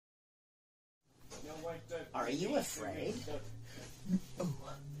Are you afraid? Oh,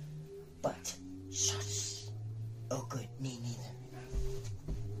 but shush. Oh, good. Me neither.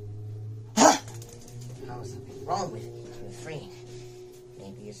 Huh! How's something wrong with me? I'm afraid.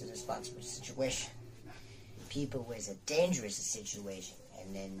 Maybe it's a responsible situation. People was a dangerous situation,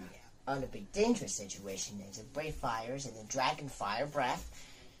 and then on a big dangerous situation, there's a brave fires and the dragon fire breath,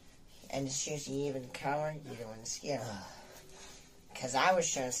 and it's just you even coward, you don't want to scare. Because I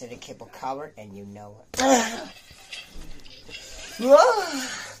was trying to say the kibble coward, and you know it. Whoa!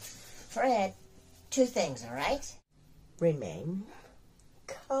 Fred, 2 things, alright? Remain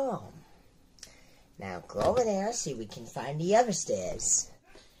calm. Now go over there and see if we can find the other stairs.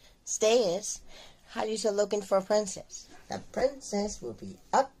 Stairs? How you so looking for a princess? The princess will be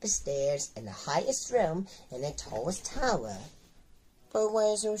up the stairs in the highest room in the tallest tower. But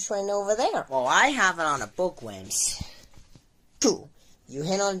where's your shrine over there? Well, I have it on a bookworms. Cool. You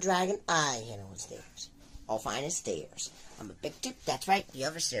hit on the dragon, I hit on the stairs. I'll find the stairs. I'm a big tip, that's right. The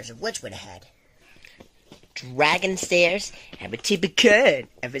other stairs of which would have had. Dragon stairs, have a tip of curd.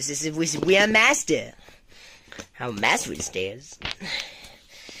 Ever since we are master. I'm a master of the stairs.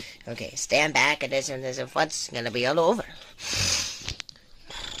 Okay, stand back and there's a what's gonna be all over.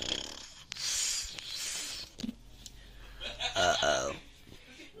 Uh-oh.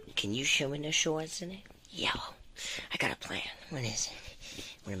 Can you show me the shorts in it? Yeah. I got a plan. What is it?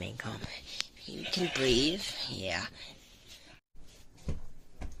 Remain calm. You can breathe. Yeah.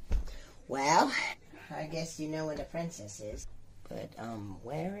 Well, I guess you know where the princess is. But,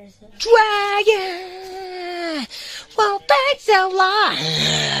 where is it? Dragon! Well, thanks a lot!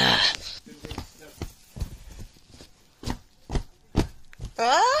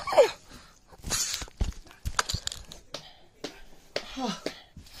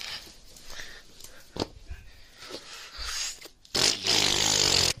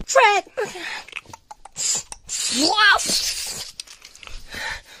 Fred!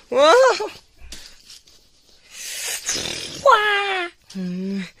 Whoa!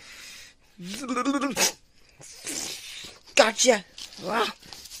 Gotcha. Wow.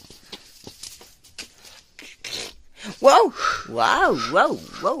 Whoa. Whoa. Whoa.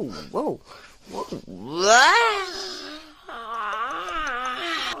 Whoa. Whoa. Whoa.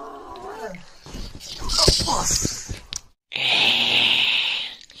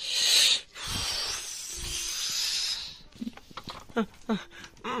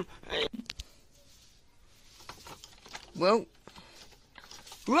 Whoa.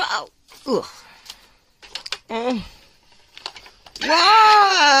 Whoa. Ugh. Wow!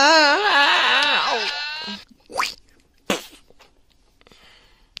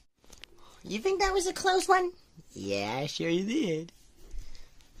 You think that was a close one? Yeah, sure you did.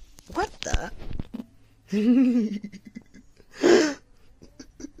 What the?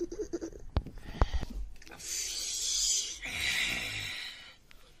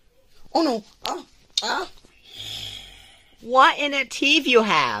 Oh no! Oh! What in a teeth you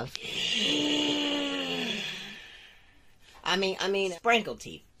have? I mean, sprinkle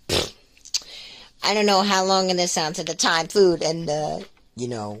teeth. I don't know how long in this sounds at the time food, and, you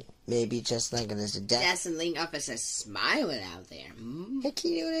know, maybe just like there's a death. Dazzling officer smiling out there. Hey,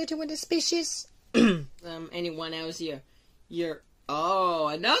 can you do with the species? Anyone else you're, oh,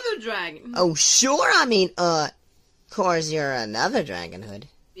 another dragon. Oh, sure, of course you're another dragon hood.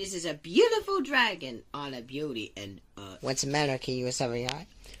 This is a beautiful dragon on a beauty, and, what's the matter? Can you cover your eye?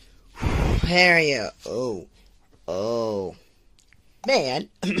 There you, oh, man,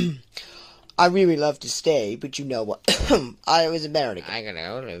 I really love to stay, but you know what, I was American. I gotta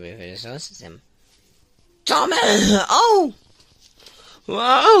go to the system. Thomas! Oh!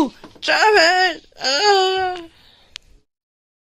 Whoa! Thomas!